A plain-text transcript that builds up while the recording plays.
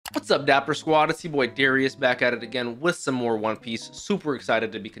What's up, Dapper Squad? It's your boy Darius back at it again with some more One Piece. Super excited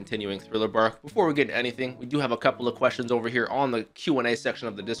to be continuing Thriller Bark. Before we get into anything, we do have a couple of questions over here on the Q&A section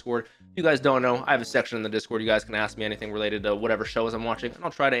of the Discord. If you guys don't know, I have a section in the Discord. You guys can ask me anything related to whatever shows I'm watching, and I'll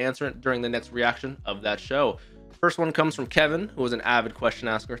try to answer it during the next reaction of that show. First one comes from Kevin, who is an avid question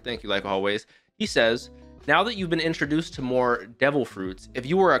asker. Thank you, like always. He says, now that you've been introduced to more devil fruits, if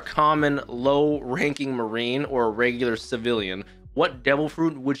you were a common low-ranking Marine or a regular civilian, what devil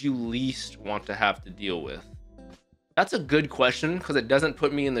fruit would you least want to have to deal with? That's a good question because it doesn't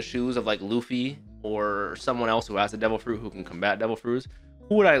put me in the shoes of like Luffy or someone else who has a devil fruit who can combat devil fruits.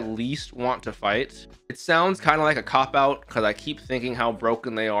 Who would I least want to fight? It sounds kind of like a cop-out because I keep thinking how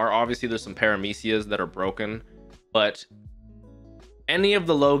broken they are. Obviously, there's some Paramecias that are broken, but any of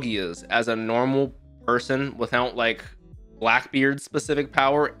the Logias as a normal person without like Blackbeard specific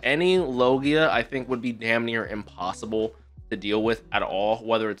power, any Logia I think would be damn near impossible to deal with at all,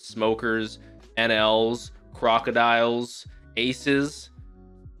 whether it's smokers, NLs, crocodiles, aces.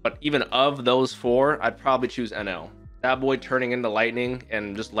 But even of those four, I'd probably choose NL. That boy turning into lightning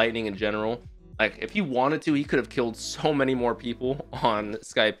and just lightning in general, like if he wanted to, he could have killed so many more people on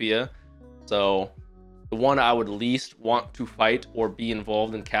Skypiea. So the one I would least want to fight or be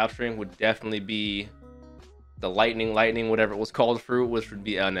involved in capturing would definitely be the lightning, whatever it was called, fruit, which would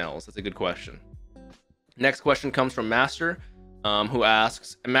be NLs. That's a good question. Next question comes from Master, who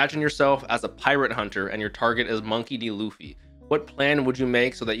asks, imagine yourself as a pirate hunter and your target is Monkey D. Luffy. What plan would you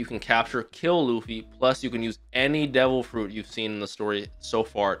make so that you can kill Luffy, plus you can use any devil fruit you've seen in the story so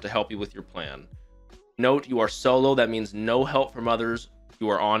far to help you with your plan? Note, you are solo. That means no help from others. You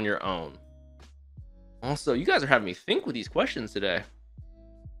are on your own. Also, you guys are having me think with these questions today.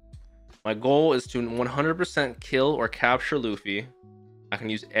 My goal is to 100% kill or capture Luffy. I can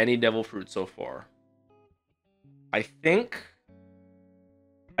use any devil fruit so far. I think,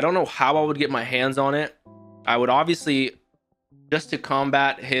 I don't know how I would get my hands on it. I would obviously, just to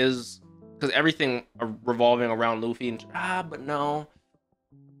combat his, because everything revolving around Luffy, and but no.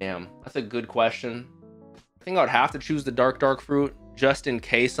 Damn, that's a good question. I think I would have to choose the dark fruit just in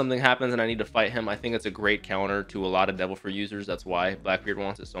case something happens and I need to fight him. I think it's a great counter to a lot of devil fruit users. That's why Blackbeard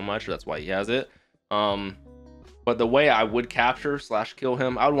wants it so much. That's why he has it. But the way I would capture / kill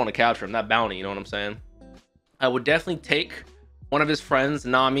him, I would want to capture him, that bounty, you know what I'm saying? I would definitely take one of his friends,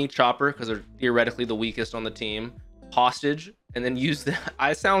 Nami, Chopper, because they're theoretically the weakest on the team, hostage, and then use that.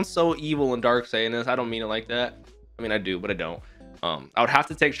 I sound so evil and dark saying this. I don't mean it like that. I mean, I do, but I don't. I would have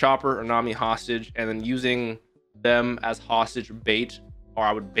to take Chopper or Nami hostage, and then using them as hostage bait, or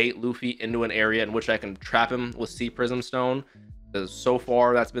I would bait Luffy into an area in which I can trap him with Sea Prism Stone. Because so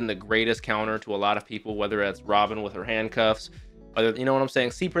far, that's been the greatest counter to a lot of people, whether it's Robin with her handcuffs, whether, you know what I'm saying?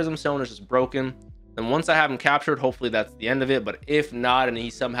 Sea Prism Stone is just broken. And once I have him captured, hopefully that's the end of it. But if not, and he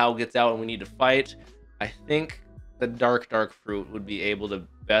somehow gets out and we need to fight, I think the dark fruit would be able to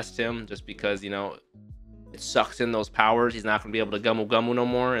best him, just because, you know, it sucks in those powers. He's not going to be able to gumu no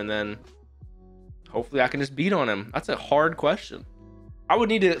more. And then hopefully I can just beat on him. That's a hard question. I would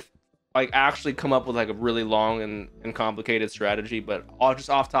need to like actually come up with like a really long and complicated strategy, but just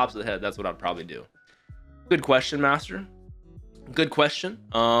off tops of the head, that's what I'd probably do. Good question, Master. Good question.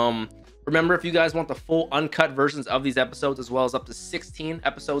 Remember, if you guys want the full uncut versions of these episodes, as well as up to 16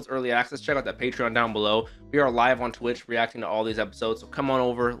 episodes early access, check out that Patreon down below. We are live on Twitch reacting to all these episodes, so come on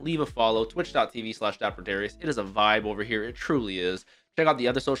over, leave a follow, twitch.tv/DapperDarius. It is a vibe over here. It truly is. Check out the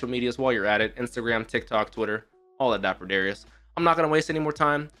other social medias while you're at it. Instagram, TikTok, Twitter, all at DapperDarius. I'm not going to waste any more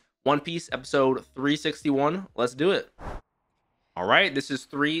time. One Piece episode 361. Let's do it. All right, this is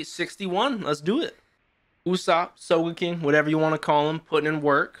 361. Let's do it. Usopp, Soga King, whatever you want to call him, putting in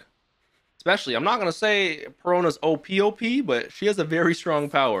work. Especially, I'm not going to say Perona's OP, but she has a very strong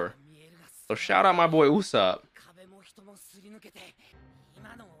power. So shout out my boy Usopp.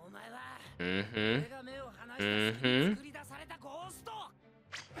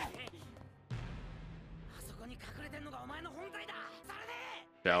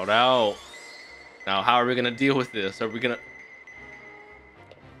 Shout out. Now, how are we going to deal with this? Are we going to...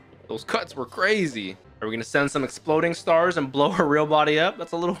 Those cuts were crazy. Are we going to send some exploding stars and blow her real body up?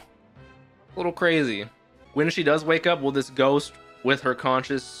 That's a little crazy. When she does wake up, will this ghost with her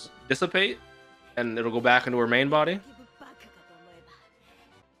conscious dissipate and it'll go back into her main body?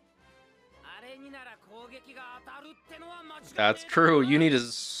 That's true. You need to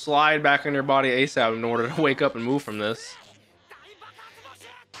slide back in your body ASAP in order to wake up and move from this.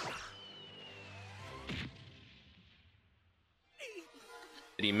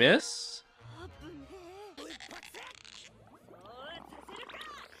 Did he miss?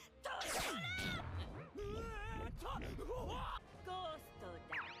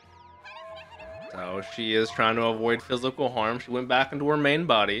 So she is trying to avoid physical harm. She went back into her main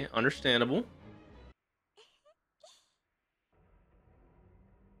body. Understandable.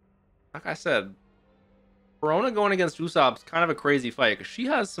 Like I said, Corona going against Usopp's kind of a crazy fight because she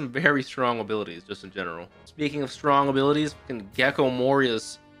has some very strong abilities just in general. Speaking of strong abilities, fucking Gecko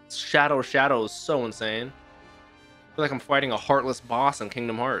Moria's Shadow is so insane. I feel like I'm fighting a heartless boss in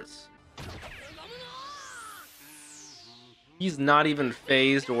Kingdom Hearts. He's not even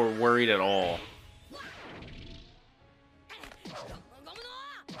phased or worried at all.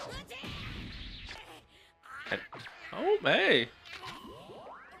 Oh, hey.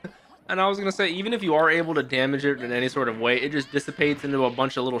 And I was gonna say, even if you are able to damage it in any sort of way, it just dissipates into a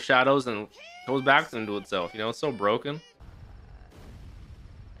bunch of little shadows and goes back into itself. You know, it's so broken.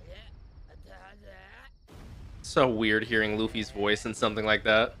 So weird hearing Luffy's voice in something like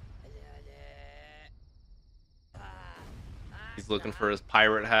that. He's looking for his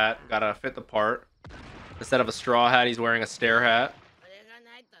pirate hat. Gotta fit the part. Instead of a straw hat, he's wearing a stare hat.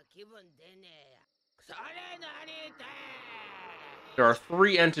 There are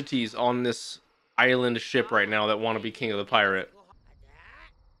 3 entities on this island ship right now that want to be king of the pirate.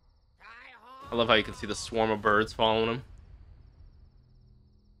 I love how you can see the swarm of birds following him.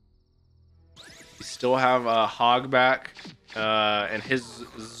 We still have Hogback and his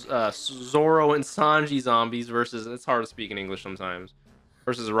Zoro and Sanji zombies versus, it's hard to speak in English sometimes,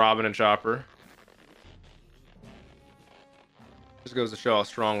 versus Robin and Chopper. Just goes to show how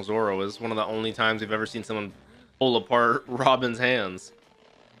strong Zoro is. One of the only times we've ever seen someone pull apart Robin's hands.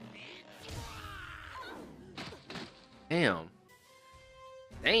 Damn.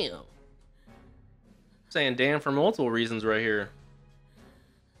 Damn. I'm saying damn for multiple reasons right here.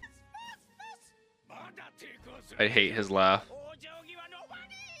 I hate his laugh.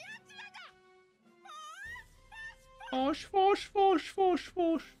 Fosh, fosh, fosh, fosh,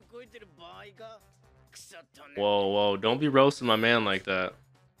 fosh. Whoa, whoa, don't be roasting my man like that.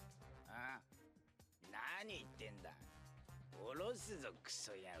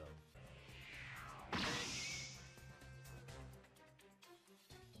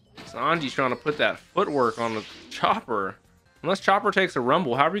 Sanji's trying to put that footwork on the Chopper. Unless Chopper takes a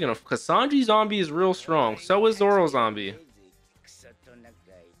rumble, how are we gonna? Because Sanji zombie is real strong. So is Zoro zombie.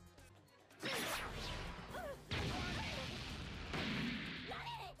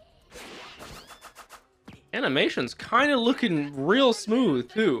 Animation's kind of looking real smooth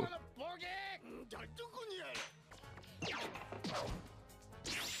too.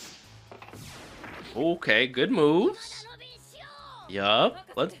 Okay, good moves. Yup,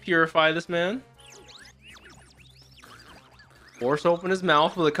 let's purify this man. Force open his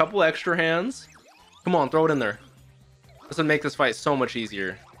mouth with a couple extra hands. Come on, throw it in there. This would make this fight so much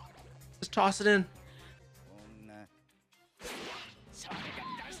easier. Just toss it in.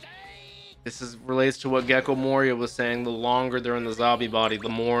 This relates to what Gecko Moria was saying. The longer they're in the zombie body, the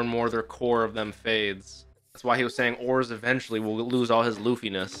more and more their core of them fades. That's why he was saying Oars eventually will lose all his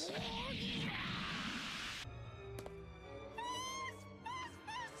Luffy-ness.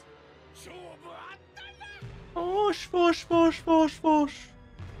 Fosh, fosh, fosh, fosh, fosh.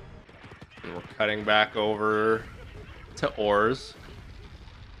 And we're cutting back over to Oars.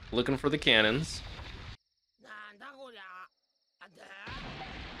 Looking for the cannons.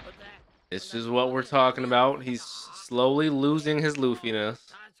 This is what we're talking about. He's slowly losing his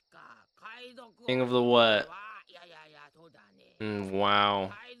Luffy-ness. King of the what?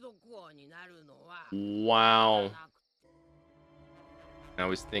 Wow. Wow. Now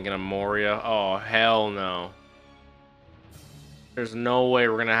he's thinking of Moria. Oh, hell no. There's no way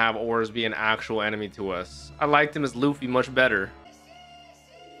we're gonna have Oars be an actual enemy to us. I liked him as Luffy much better.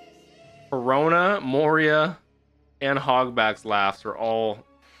 Corona, Moria, and Hogback's laughs are all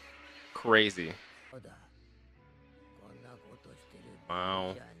crazy.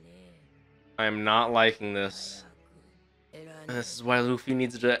 Wow. I am not liking this. This is why Luffy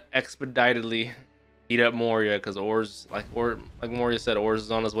needs to expeditedly beat up Moria, because Oars, like Moria said, Oars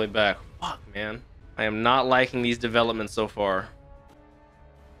is on his way back. Fuck, man. I am not liking these developments so far.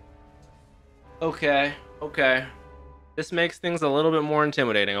 Okay, okay. This makes things a little bit more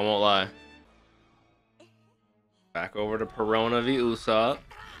intimidating, I won't lie. Back over to Perona v Usopp.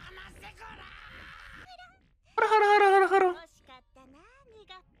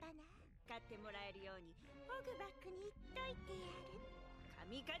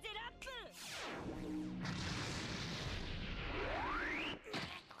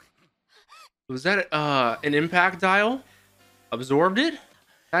 Was that an impact dial? Absorbed it?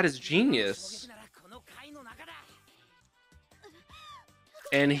 That is genius.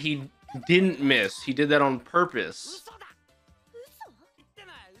 And he didn't miss. He did that on purpose.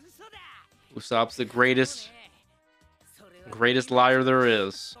 Usopp's the greatest liar there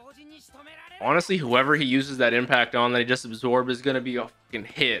is. Honestly, whoever he uses that impact on that he just absorbed is gonna be a fucking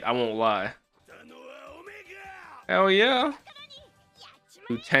hit. I won't lie. Hell yeah.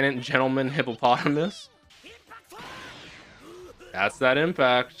 Lieutenant Gentleman Hippopotamus. That's that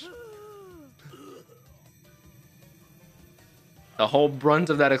impact. The whole brunt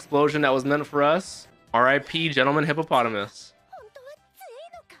of that explosion that was meant for us. R.I.P. Gentleman Hippopotamus.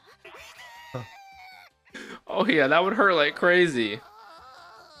 Oh yeah, that would hurt like crazy.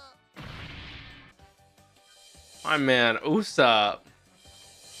 My man, Usopp.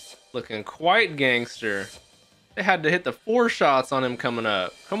 Looking quite gangster. They had to hit the 4 shots on him coming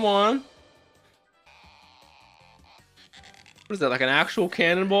up. Come on. What is that, like an actual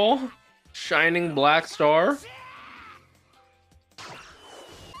cannonball? Shining black star?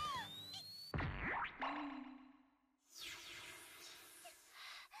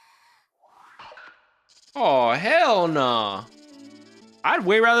 Oh, hell no. I'd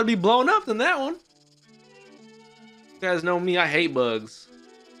way rather be blown up than that one. You guys know me, I hate bugs.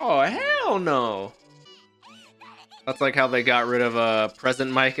 Oh, hell no. That's like how they got rid of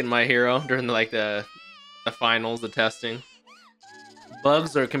Present Mike and My Hero during the finals, the testing.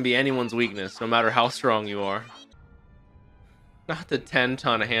 Bugs can be anyone's weakness, no matter how strong you are. Not the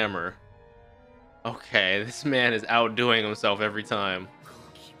 10-ton hammer. Okay, this man is outdoing himself every time.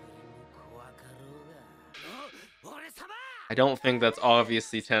 I don't think that's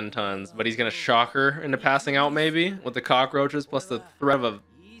obviously 10 tons, but he's gonna shock her into passing out maybe with the cockroaches plus the threat of a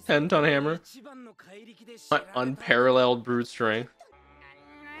 10-ton hammer. What unparalleled brute strength.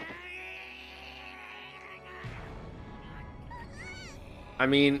 I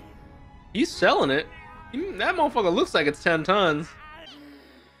mean, he's selling it. That motherfucker looks like it's 10 tons.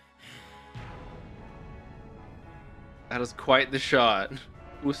 That is quite the shot.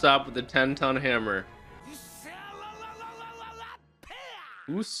 Usopp with the 10-ton hammer.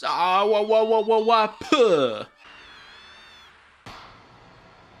 Usopp.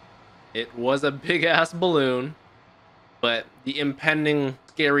 It was a big ass balloon, but the impending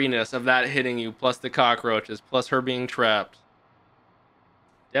scariness of that hitting you, plus the cockroaches, plus her being trapped,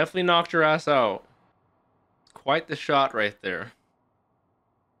 definitely knocked your ass out. Quite the shot right there.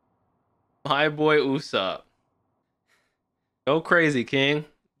 My boy Usopp. Go crazy, King.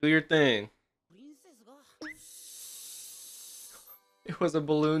 Do your thing. It was a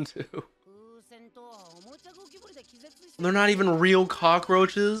balloon too. They're not even real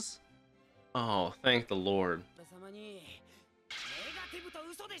cockroaches? Oh, thank the Lord.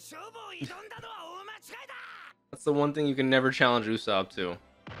 That's the one thing you can never challenge Usopp to.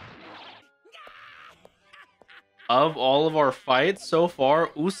 Of all of our fights so far,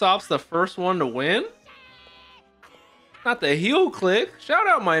 Usopp's the first one to win? Not the heel click. Shout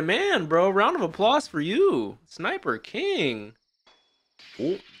out my man, bro. Round of applause for you. Sniper King.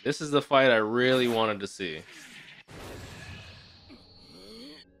 Ooh, this is the fight I really wanted to see.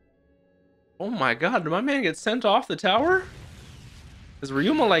 Oh my god, did my man get sent off the tower? Is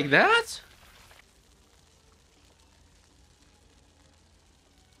Ryuma like that?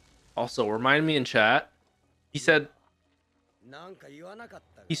 Also, remind me in chat. He said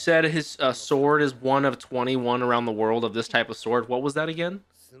his sword is one of 21 around the world of this type of sword. What was that again?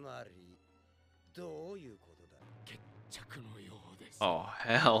 Oh,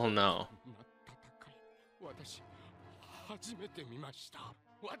 hell no.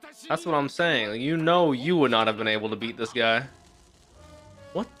 That's what I'm saying. Like, you know you would not have been able to beat this guy.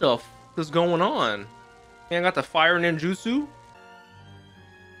 What the f is going on? Man got the fire ninjutsu?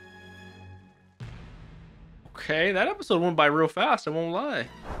 Okay, that episode went by real fast, I won't lie.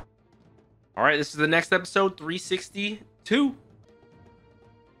 Alright, this is the next episode, 362.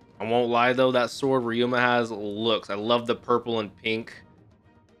 I won't lie though, that sword Ryuma has looks. I love the purple and pink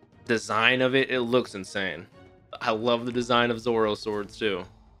design of it. It looks insane. I love the design of Zoro swords too.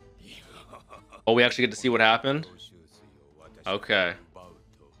 Oh, we actually get to see what happened? Okay.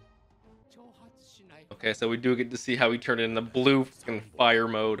 Okay, so we do get to see how he turned into blue fucking fire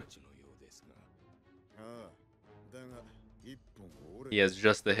mode. He has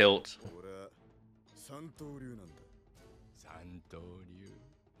just the hilt.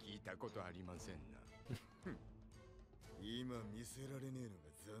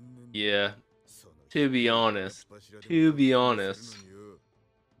 Yeah, to be honest,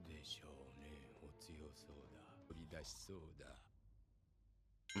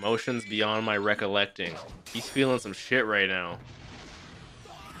 emotions beyond my recollecting. He's feeling some shit right now.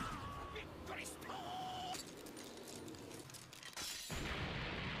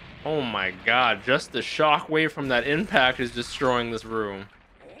 Oh my god, just the shockwave from that impact is destroying this room.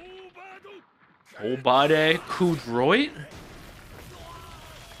 Obade Kudroit?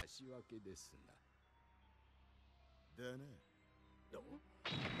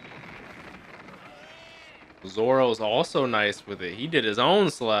 Zoro's also nice with it. He did his own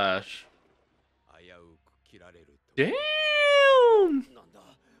slash. Damn!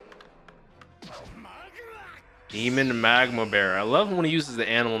 Demon Magma Bear. I love when he uses the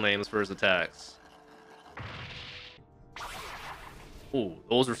animal names for his attacks. Ooh,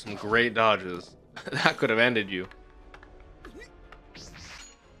 those are some great dodges. That could have ended you.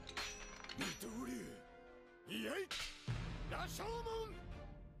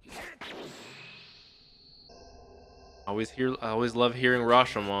 I always love hearing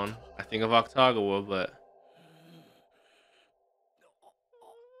Rashomon. I think of Octagawa, but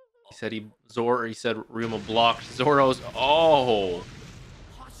he said he said Ryuma blocked Zoro's. Oh,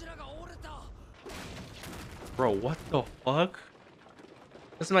 bro, what the fuck?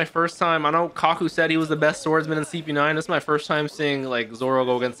 This is my first time. I know Kaku said he was the best swordsman in CP9. This is my first time seeing like Zoro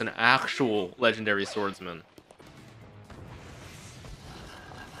go against an actual legendary swordsman.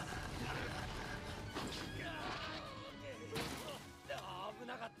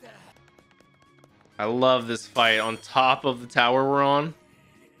 I love this fight on top of the tower we're on.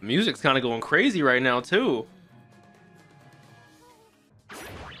 The music's kind of going crazy right now too.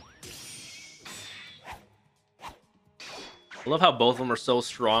 I love how both of them are so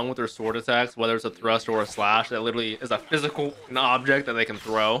strong with their sword attacks, whether it's a thrust or a slash. That literally is a physical object that they can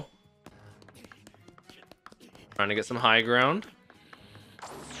throw. Trying to get some high ground.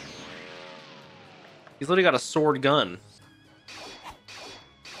 He's literally got a sword gun.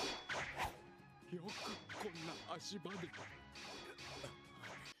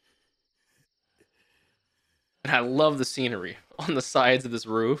 And I love the scenery on the sides of this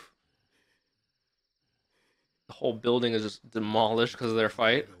roof. The whole building is just demolished because of their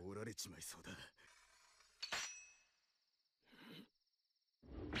fight.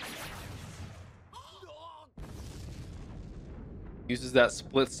 Uses that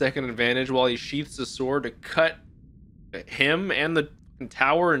split-second advantage while he sheaths the sword to cut him and the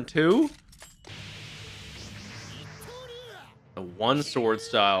tower in two. The one sword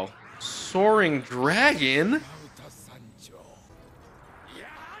style. Soaring Dragon?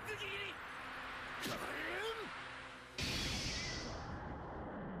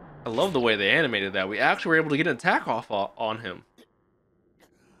 I love the way they animated that. We actually were able to get an attack off on him.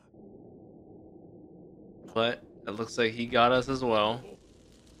 But it looks like he got us as well.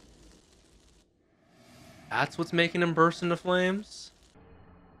 That's what's making him burst into flames?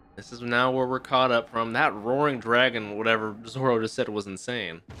 This is now where we're caught up from. That roaring dragon, whatever Zoro just said, was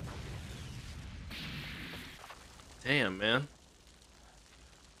insane. Damn, man.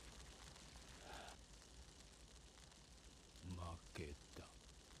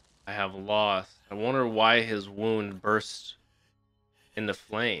 I have lost. I wonder why his wound burst into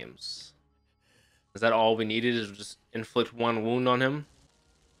flames. Is that all we needed, is just inflict one wound on him?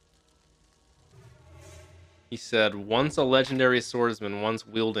 He said, once a legendary swordsman, once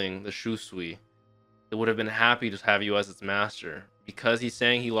wielding the Shusui, it would have been happy to have you as its master. Because he's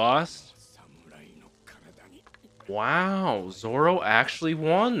saying he lost? Wow, Zoro actually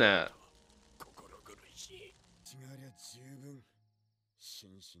won that.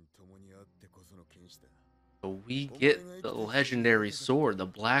 So we get the legendary sword, the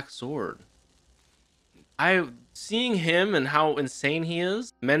black sword. Seeing him and how insane he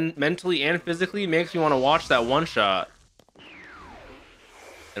is, mentally and physically, makes me want to watch that one shot.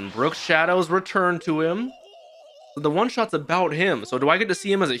 And Brook's shadows return to him. The one shot's about him. So do I get to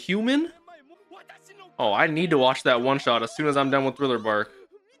see him as a human? Oh, I need to watch that one shot as soon as I'm done with Thriller Bark.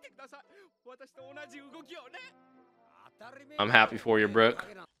 I'm happy for you, Brook.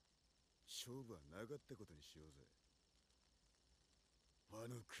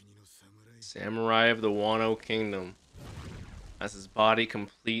 Samurai of the Wano Kingdom. As his body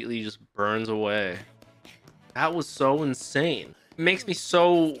completely just burns away. That was so insane. It makes me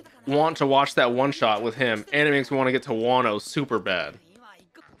so want to watch that one shot with him, and it makes me want to get to Wano super bad.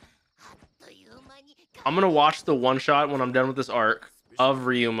 I'm gonna watch the one shot when I'm done with this arc of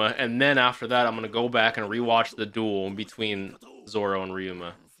Ryuma, and then after that I'm gonna go back and rewatch the duel between Zoro and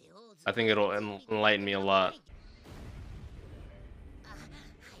Ryuma. I think it'll enlighten me a lot.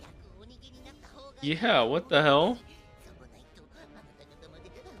 Yeah, what the hell?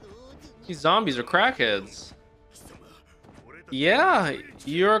 These zombies are crackheads. Yeah,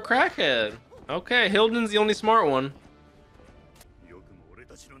 you're a crackhead. Okay, Hilden's the only smart one.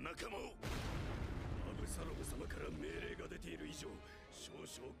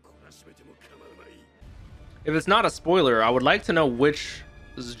 If it's not a spoiler, I would like to know which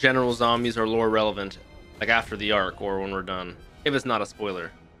These general zombies are lore relevant, like after the arc or when we're done, if it's not a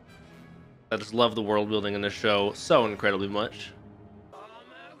spoiler. I just love the world building in this show so incredibly much.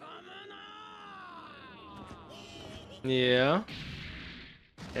 Yeah.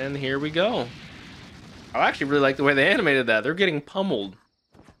 And here we go. I actually really like the way they animated that. They're getting pummeled.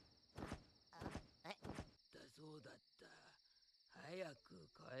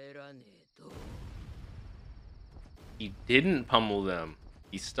 He didn't pummel them.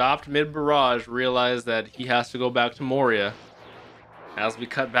 He stopped mid-barrage, realized that he has to go back to Moria. As we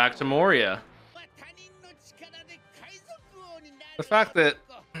cut back to Moria. The fact that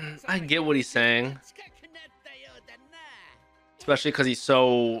I get what he's saying, especially because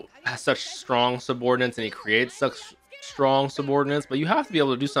has such strong subordinates and he creates such strong subordinates, but you have to be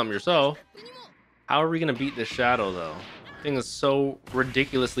able to do something yourself. How are we gonna beat this shadow though? The thing is so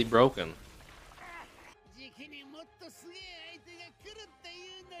ridiculously broken.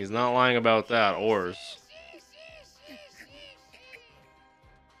 He's not lying about that, Ors.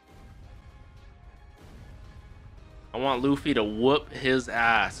 I want Luffy to whoop his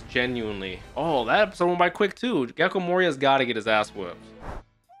ass, genuinely. Oh, that episode went by quick too. Gecko Moria's got to get his ass whipped.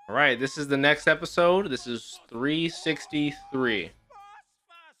 All right, this is the next episode. This is 363.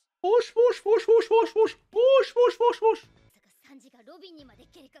 Whoosh, whoosh, whoosh, whoosh, whoosh, whoosh, whoosh, whoosh, whoosh, whoosh.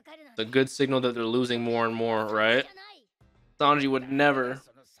 It's a good signal that they're losing more and more, right? Sanji would never.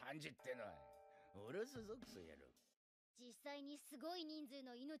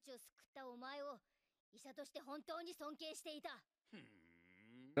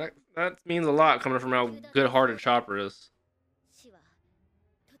 That means a lot coming from how good-hearted Chopper is.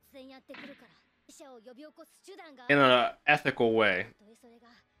 In an ethical way.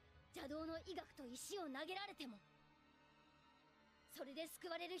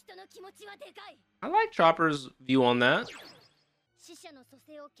 I like Chopper's view on that.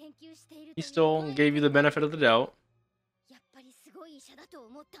 He still gave you the benefit of the doubt.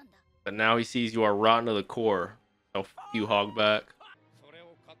 But now he sees you are rotten to the core. So f you, Hogback.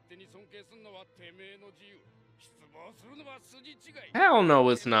 Hell no,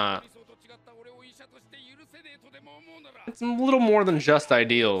 it's not. It's a little more than just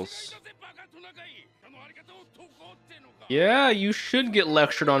ideals. Yeah, you should get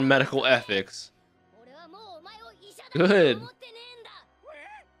lectured on medical ethics. Good.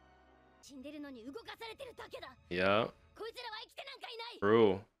 Yeah.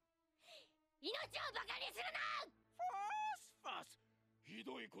 True.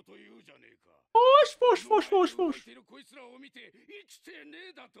 Whoosh, whoosh, whoosh, whoosh, whoosh.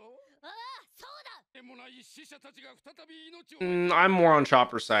 I'm more on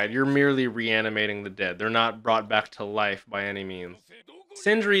Chopper's side. You're merely reanimating the dead. They're not brought back to life by any means.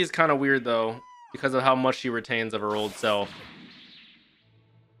 Sindri is kind of weird though, because of how much she retains of her old self.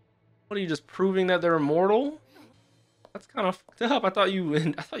 What are you just proving that they're immortal? That's kind of fucked up. I thought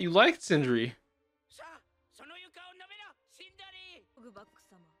you liked Sindri.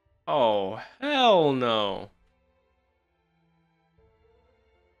 Oh, hell no.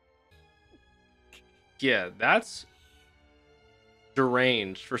 Yeah, that's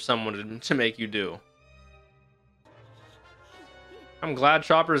deranged for someone to make you do. I'm glad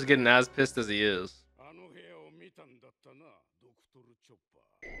Chopper's getting as pissed as he is.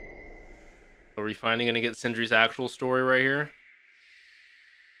 Are we finally gonna get Sindri's actual story right here?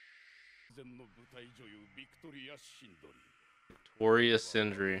 Victoria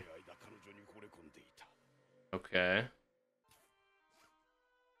Sindri. Okay.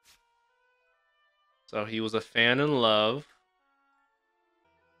 So he was a fan in love.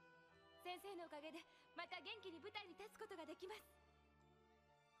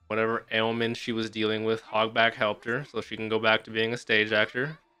 Whatever ailment she was dealing with, Hogback helped her so she can go back to being a stage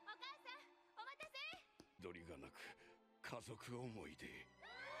actor.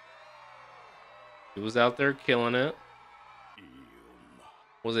 He was out there killing it.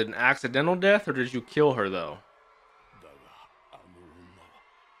 Was it an accidental death or did you kill her though?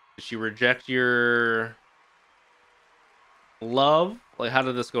 Did she reject your love? Like, how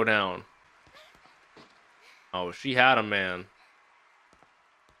did this go down? Oh, she had a man.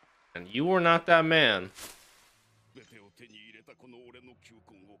 And you were not that man.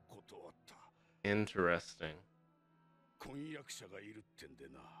 Interesting.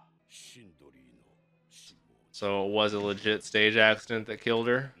 So it was a legit stage accident that killed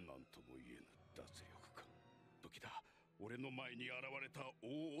her?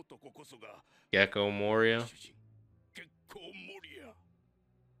 Gecko Moria?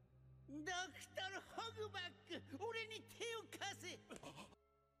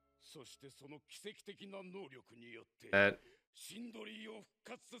 That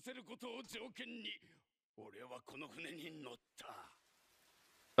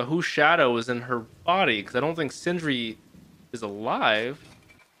But whose shadow is in her body? Because I don't think Sindri is alive.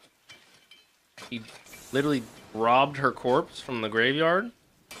 He literally robbed her corpse from the graveyard.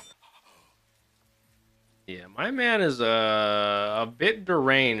 Yeah, my man is a bit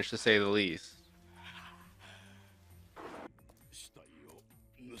deranged, to say the least.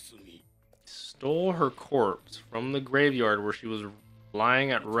 Stole her corpse from the graveyard where she was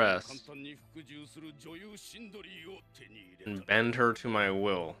lying at rest and bend her to my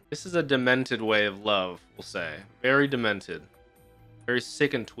will. This is a demented way of love, we'll say. Very demented. Very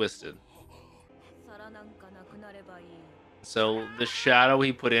sick and twisted. So the shadow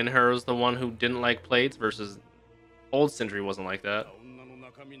he put in her is the one who didn't like plates, versus old Sindri wasn't like that.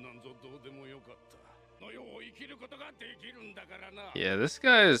 Yeah, this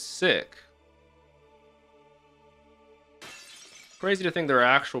guy is sick. Crazy to think there are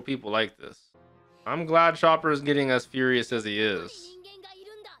actual people like this. I'm glad Chopper is getting as furious as he is.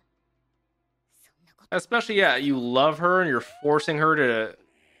 Especially, yeah, you love her and you're forcing her to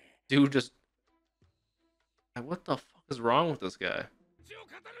do just... What the fuck is wrong with this guy?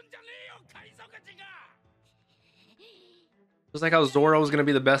 Just like how Zoro is going to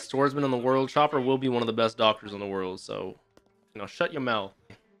be the best swordsman in the world, Chopper will be one of the best doctors in the world, so... You know, shut your mouth.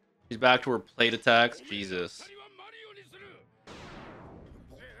 She's back to her plate attacks. Jesus.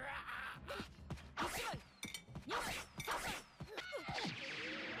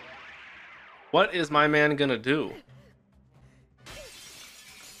 What is my man gonna do?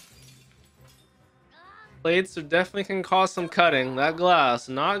 Plates are definitely can cause some cutting. That glass,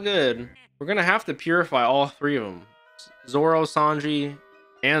 not good. We're gonna have to purify all three of them. Zoro, Sanji,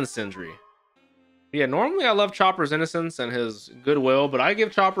 and Sindri. Yeah, normally I love Chopper's innocence and his goodwill, but I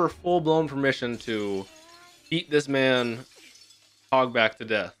give Chopper full-blown permission to beat this man Hogback to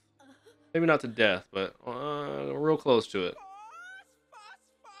death. Maybe not to death, but real close to it.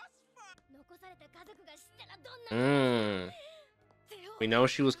 We know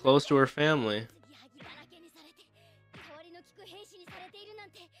she was close to her family.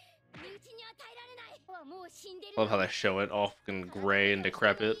 Love how they show it all fucking gray and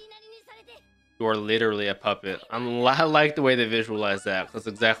decrepit. You are literally a puppet. I like the way they visualize that. That's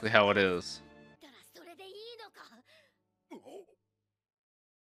exactly how it is.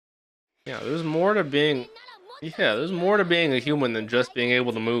 Yeah, there's more to being... Yeah, there's more to being a human than just being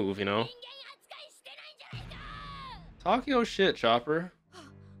able to move, you know? Talk your shit, Chopper.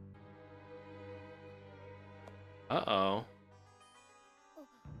 Uh-oh.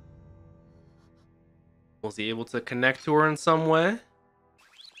 Was he able to connect to her in some way?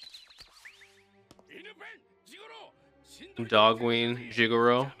 Dogween,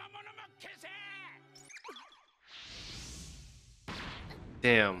 Jigoro.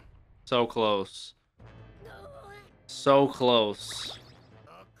 Damn. So close. So close.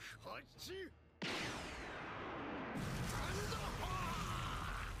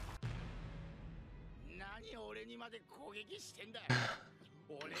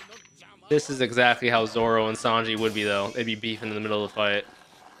 This is exactly how Zoro and Sanji would be, though. They'd be beefing in the middle of the fight.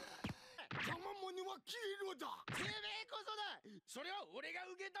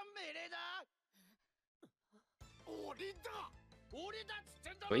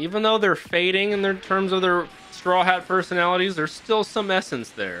 But even though they're fading in their terms of their Straw Hat personalities, there's still some essence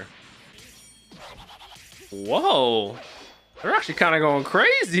there. Whoa! They're actually kind of going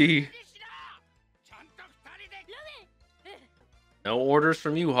crazy! No orders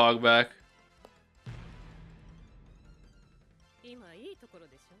from you, Hogback.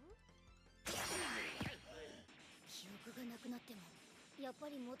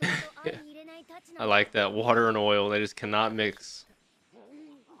 Yeah. I like that. Water and oil, they just cannot mix.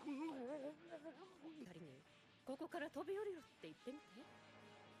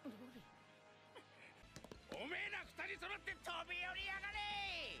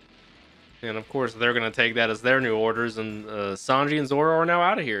 And of course, they're going to take that as their new orders, and Sanji and Zoro are now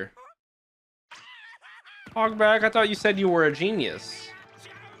out of here. Hogback, I thought you said you were a genius.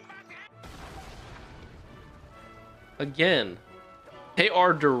 Again, they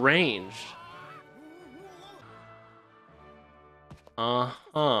are deranged.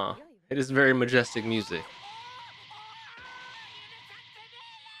 Uh-huh. It is very majestic music.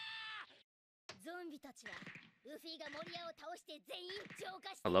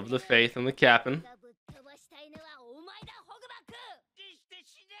 I love the faith and the captain.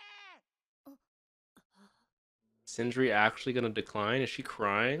 Sindri actually gonna decline? Is she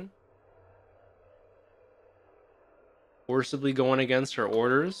crying? Forcibly going against her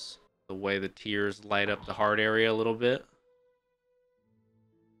orders? The way the tears light up the heart area a little bit.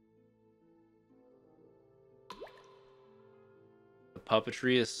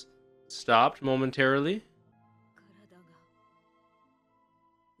 puppetry is stopped momentarily.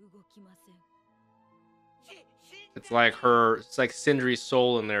 It's like Sindri's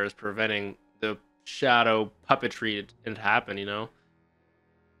soul in there is preventing the shadow puppetry to happen, you know?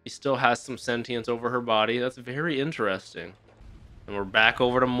 He still has some sentience over her body. That's very interesting. And we're back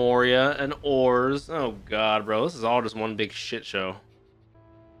over to Moria and Oars. Oh god, bro. This is all just one big shit show.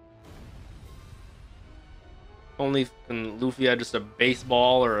 Only can Luffy had just a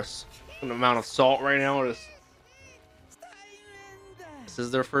baseball or an amount of salt right now. This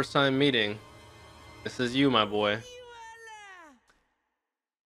is their first time meeting. This is you, my boy.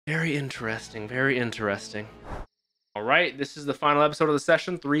 Very interesting. Very interesting. All right, this is the final episode of the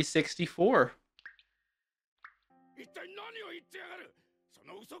session, 364.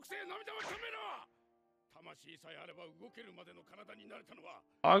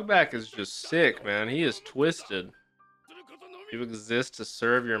 Hogback is just sick, man. He is twisted. You exist to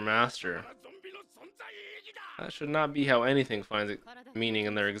serve your master. That should not be how anything finds meaning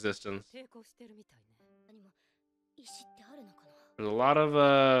in their existence. There's a lot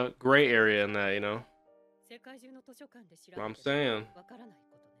of gray area in that, you know? What I'm saying.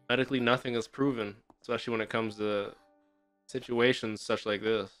 Medically, nothing is proven, especially when it comes to situations such like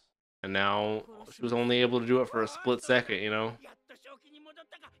this. And now she was only able to do it for a split second, you know?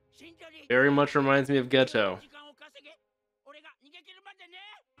 Very much reminds me of Ghetto.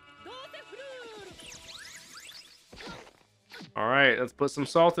 Alright, let's put some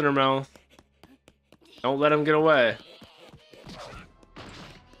salt in her mouth. Don't let him get away.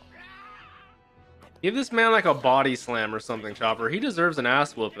 Give this man like a body slam or something, Chopper. He deserves an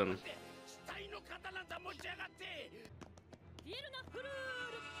ass whooping.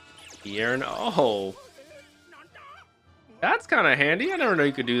 Oh. That's kind of handy. I never know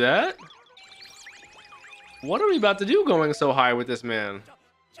you could do that. What are we about to do going so high with this man?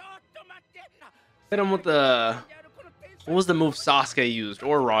 Hit him with the... What was the move Sasuke used?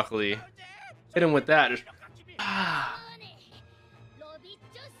 Or Rock Lee? Hit him with that. Just...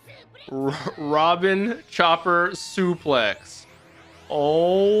 Robin Chopper suplex.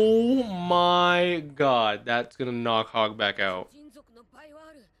 Oh my god. That's gonna knock Hogback out.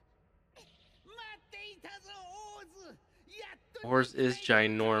 Horse is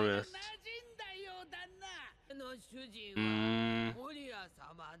ginormous.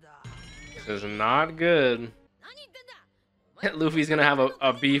 This is not good. Luffy's gonna have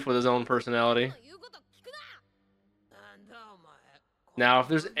a beef with his own personality. Now, if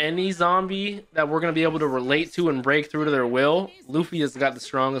there's any zombie that we're gonna be able to relate to and break through to their will, Luffy has got the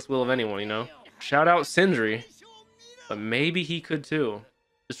strongest will of anyone, you know? Shout out Sindri. But maybe he could too.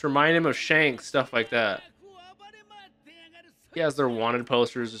 Just remind him of Shanks, stuff like that. He has their wanted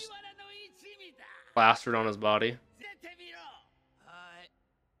posters just plastered on his body.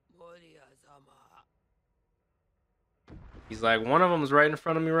 He's like, one of them is right in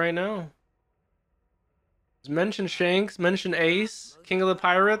front of me right now. Just mention Shanks, mention Ace, King of the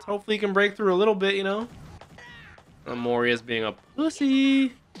Pirates. Hopefully he can break through a little bit, you know? Moria's being a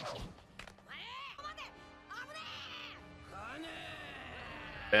pussy.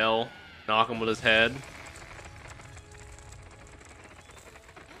 Bell, knock him with his head.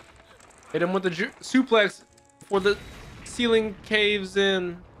 Hit him with the suplex before the ceiling caves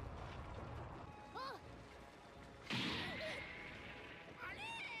in.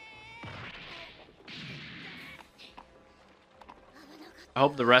 I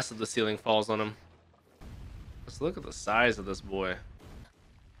hope the rest of the ceiling falls on him. Let's look at the size of this boy.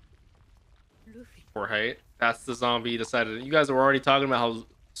 Poor height. That's the zombie he decided. You guys were already talking about how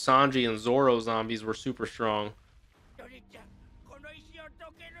Sanji and Zoro zombies were super strong.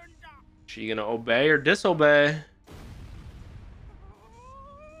 She gonna obey or disobey?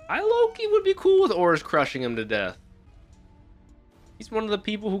 I low-key would be cool with Oars crushing him to death. He's one of the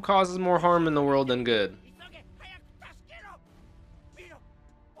people who causes more harm in the world than good.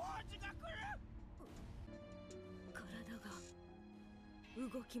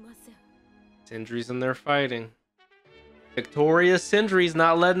 Sindri's in there fighting. Victorious Sindri's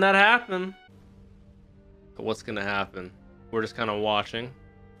not letting that happen. But what's gonna happen? We're just kind of watching.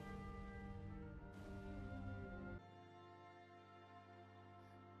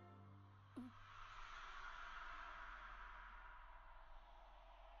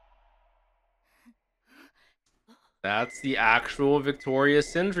 That's the actual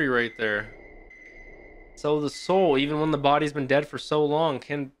Victorious Sindri right there. So the soul, even when the body's been dead for so long,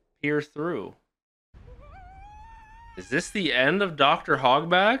 can peer through. Is this the end of Dr.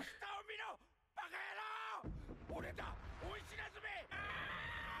 Hogback?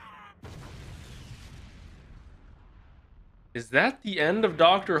 Is that the end of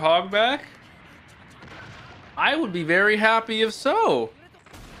Dr. Hogback? I would be very happy if so.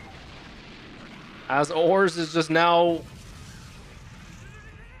 As Ors is just now...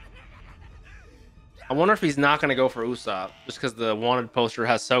 I wonder if he's not going to go for Usopp, just because the wanted poster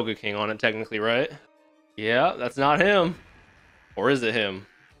has Soga King on it, technically, right? Yeah, that's not him. Or is it him?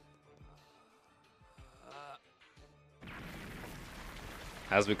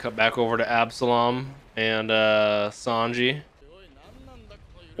 As we cut back over to Absalom and Sanji.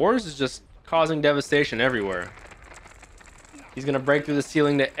 Ors is just causing devastation everywhere. He's going to break through the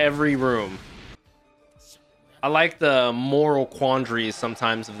ceiling to every room. I like the moral quandaries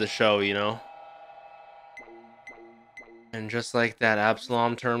sometimes of the show, you know? And just like that,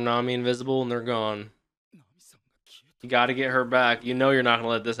 Absalom turned Nami invisible and they're gone. You gotta get her back. You know you're not gonna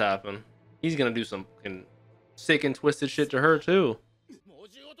let this happen. He's gonna do some fucking sick and twisted shit to her too.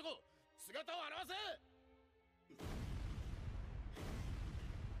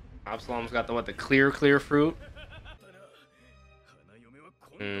 Absalom's got the what? The clear fruit.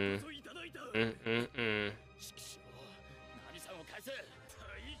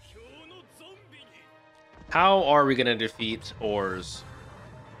 How are we gonna defeat Ors?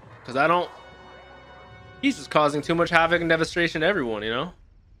 Because I don't... He's just causing too much havoc and devastation to everyone, you know?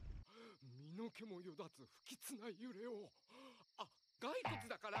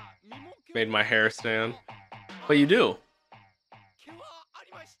 Made my hair stand. But you do.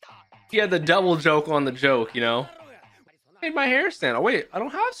 He had the double joke on the joke, you know? Made my hair stand. Oh wait, I don't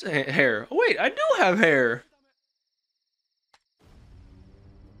have hair. Oh wait, I do have hair.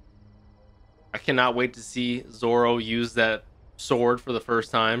 I cannot wait to see Zoro use that sword for the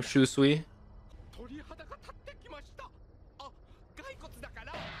first time. Shusui.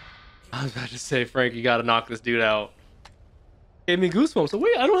 I was about to say, Frank, you gotta knock this dude out. Gave me goosebumps. So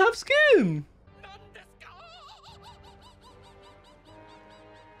wait, I don't have skin.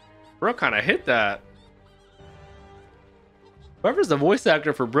 Brooke kind of hit that. Whoever's the voice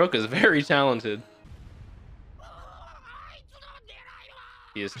actor for Brooke is very talented.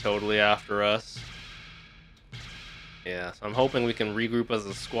 He is totally after us. Yeah, so I'm hoping we can regroup as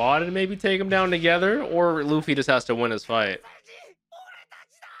a squad and maybe take him down together, or Luffy just has to win his fight.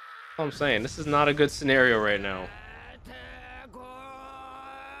 That's what I'm saying. This is not a good scenario right now.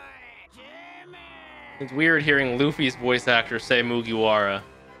 It's weird hearing Luffy's voice actor say Mugiwara.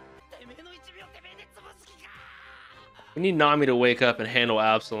 We need Nami to wake up and handle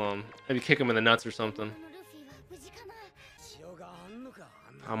Absalom. Maybe kick him in the nuts or something.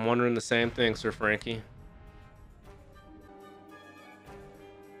 I'm wondering the same thing, Sir Frankie.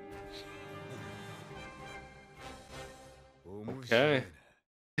 Okay.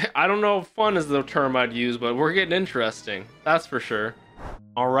 I don't know if fun is the term I'd use, but we're getting interesting. That's for sure.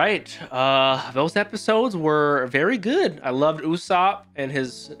 All right. Those episodes were very good. I loved Usopp and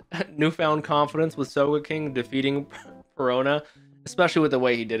his newfound confidence with Soga King defeating Perona, especially with the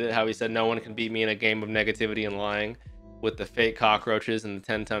way he did it, how he said no one can beat me in a game of negativity and lying, with the fake cockroaches and the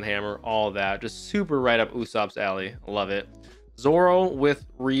 10-ton hammer, all of that. Just super right up Usopp's alley. Love it. Zoro with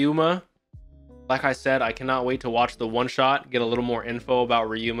Ryuma. Like I said, I cannot wait to watch the one-shot, get a little more info about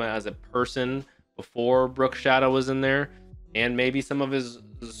Ryuma as a person before Brook Shadow was in there, and maybe some of his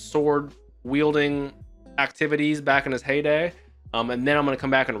sword-wielding activities back in his heyday. And then I'm going to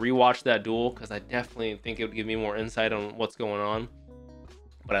come back and rewatch that duel, because I definitely think it would give me more insight on what's going on.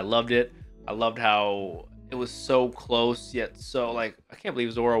 But I loved it. I loved how it was so close, yet so, like, I can't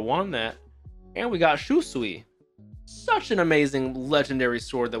believe Zoro won that. And we got Shusui. Such an amazing legendary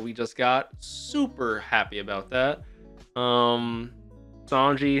sword that we just got. Super happy about that.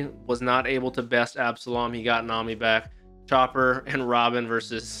 Sanji was not able to best Absalom. He got Nami back. Chopper and Robin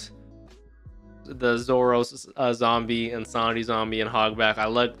versus the Zoro zombie and Sanji zombie and Hogback. I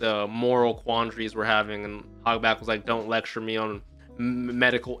like the moral quandaries we're having, and Hogback was like, don't lecture me on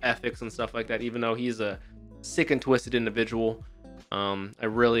medical ethics and stuff like that, even though he's a sick and twisted individual. I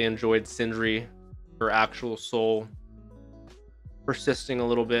really enjoyed Sindri, her actual soul, persisting a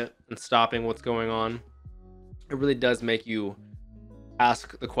little bit and stopping what's going on. It really does make you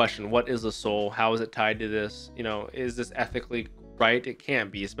ask the question, what is a soul? How is it tied to this? You know, is this ethically right? It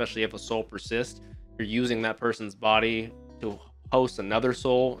can't be, especially if a soul persists. You're using that person's body to host another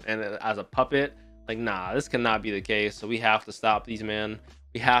soul and as a puppet. Like, nah, this cannot be the case. So we have to stop these men.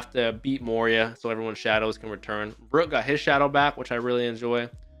 We have to beat Moria so everyone's shadows can return. Brook got his shadow back, which I really enjoy.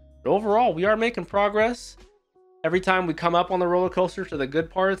 But overall, we are making progress. Every time we come up on the roller coaster to the good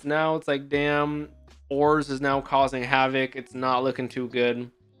parts, now it's like, damn, Ors is now causing havoc. It's not looking too good.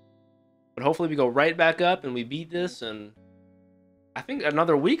 But hopefully we go right back up and we beat this. And I think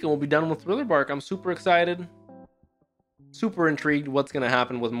another week and we'll be done with Thriller Bark. I'm super excited. super intrigued what's going to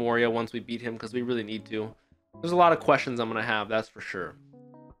happen with Moria once we beat him, because we really need to. There's a lot of questions I'm going to have, that's for sure.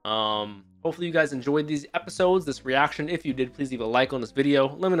 Hopefully you guys enjoyed these episodes, this reaction. If you did, please leave a like on this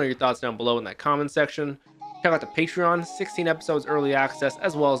video. Let me know your thoughts down below in that comment section. Check out the Patreon, 16 episodes early access,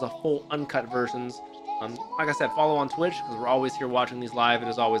 as well as the full uncut versions. Like I said, follow on Twitch, because we're always here watching these live. It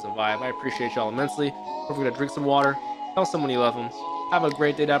is always a vibe. I appreciate y'all immensely. Don't forget to drink some water. Tell someone you love them. Have a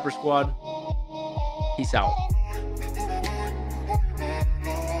great day, Dapper Squad. Peace out.